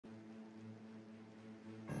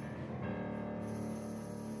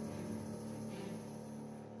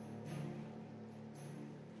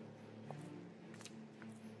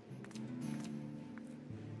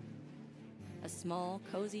small,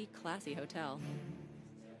 cozy, classy hotel.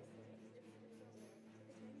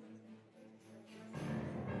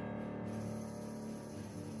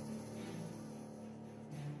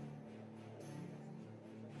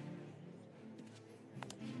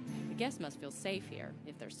 The guests must feel safe here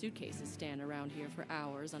if their suitcases stand around here for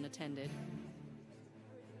hours unattended.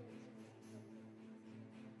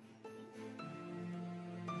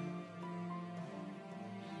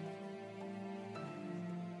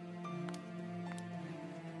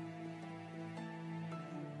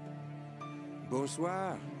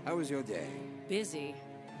 Bonsoir. How was your day? Busy.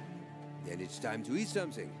 Then it's time to eat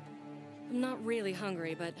something. I'm not really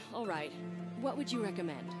hungry, but all right. What would you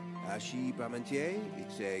recommend? Hachis parmentier?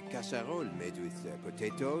 It's a casserole made with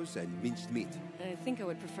potatoes and minced meat. I think I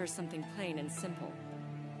would prefer something plain and simple.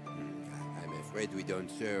 I'm afraid we don't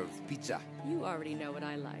serve pizza. You already know what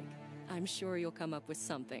I like. I'm sure you'll come up with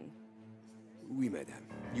something. Oui, madame.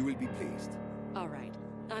 You will be pleased. All right.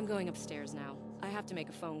 I'm going upstairs now. I have to make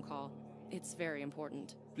a phone call. It's very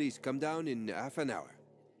important. Please come down in half an hour.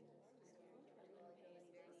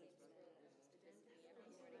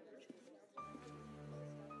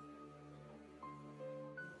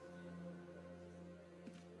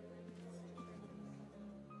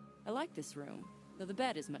 I like this room, though the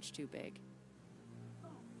bed is much too big.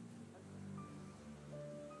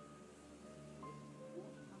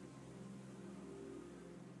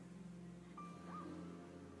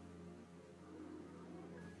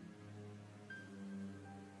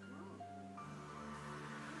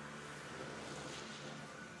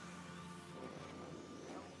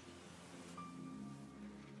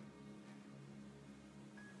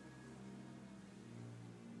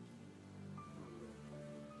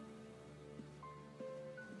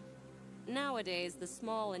 Nowadays, the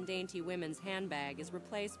small and dainty women's handbag is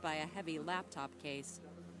replaced by a heavy laptop case.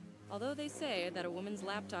 Although they say that a woman's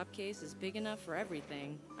laptop case is big enough for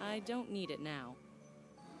everything, I don't need it now.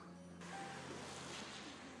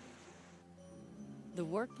 The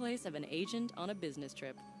workplace of an agent on a business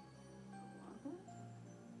trip.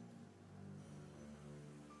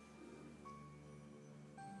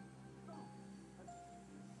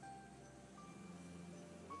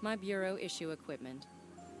 My bureau issue equipment.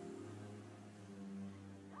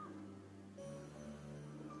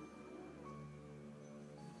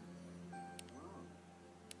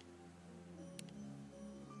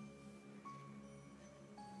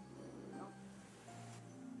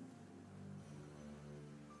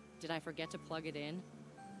 Did I forget to plug it in?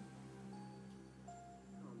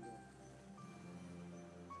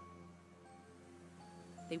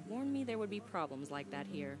 They warned me there would be problems like that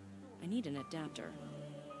here. I need an adapter.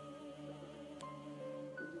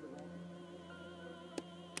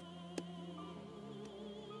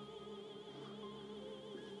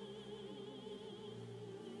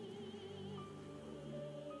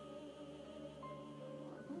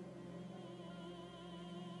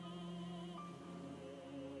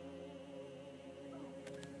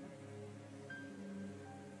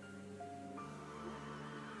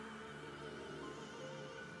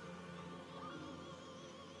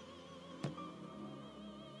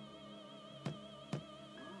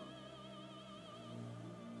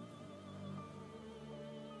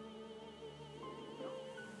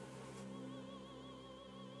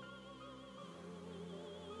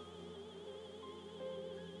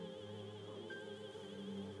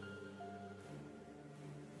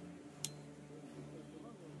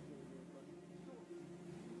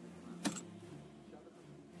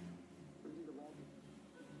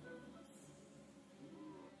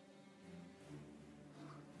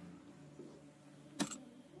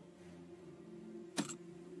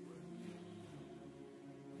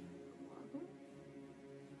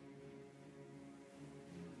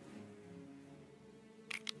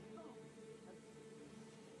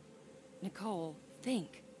 Nicole,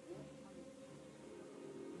 think.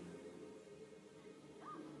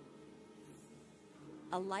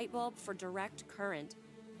 A light bulb for direct current.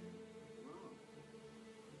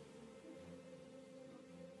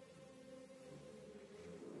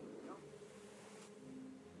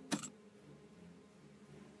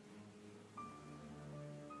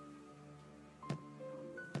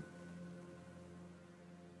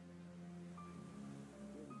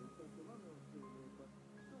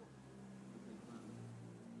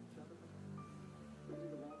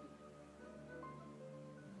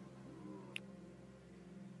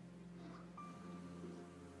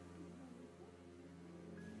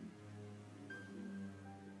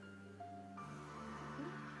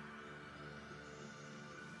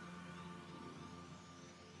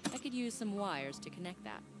 I could use some wires to connect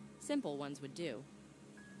that. Simple ones would do.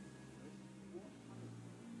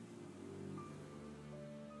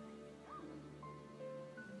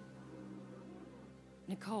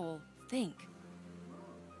 Nicole, think.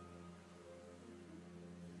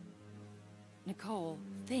 Nicole,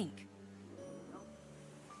 think.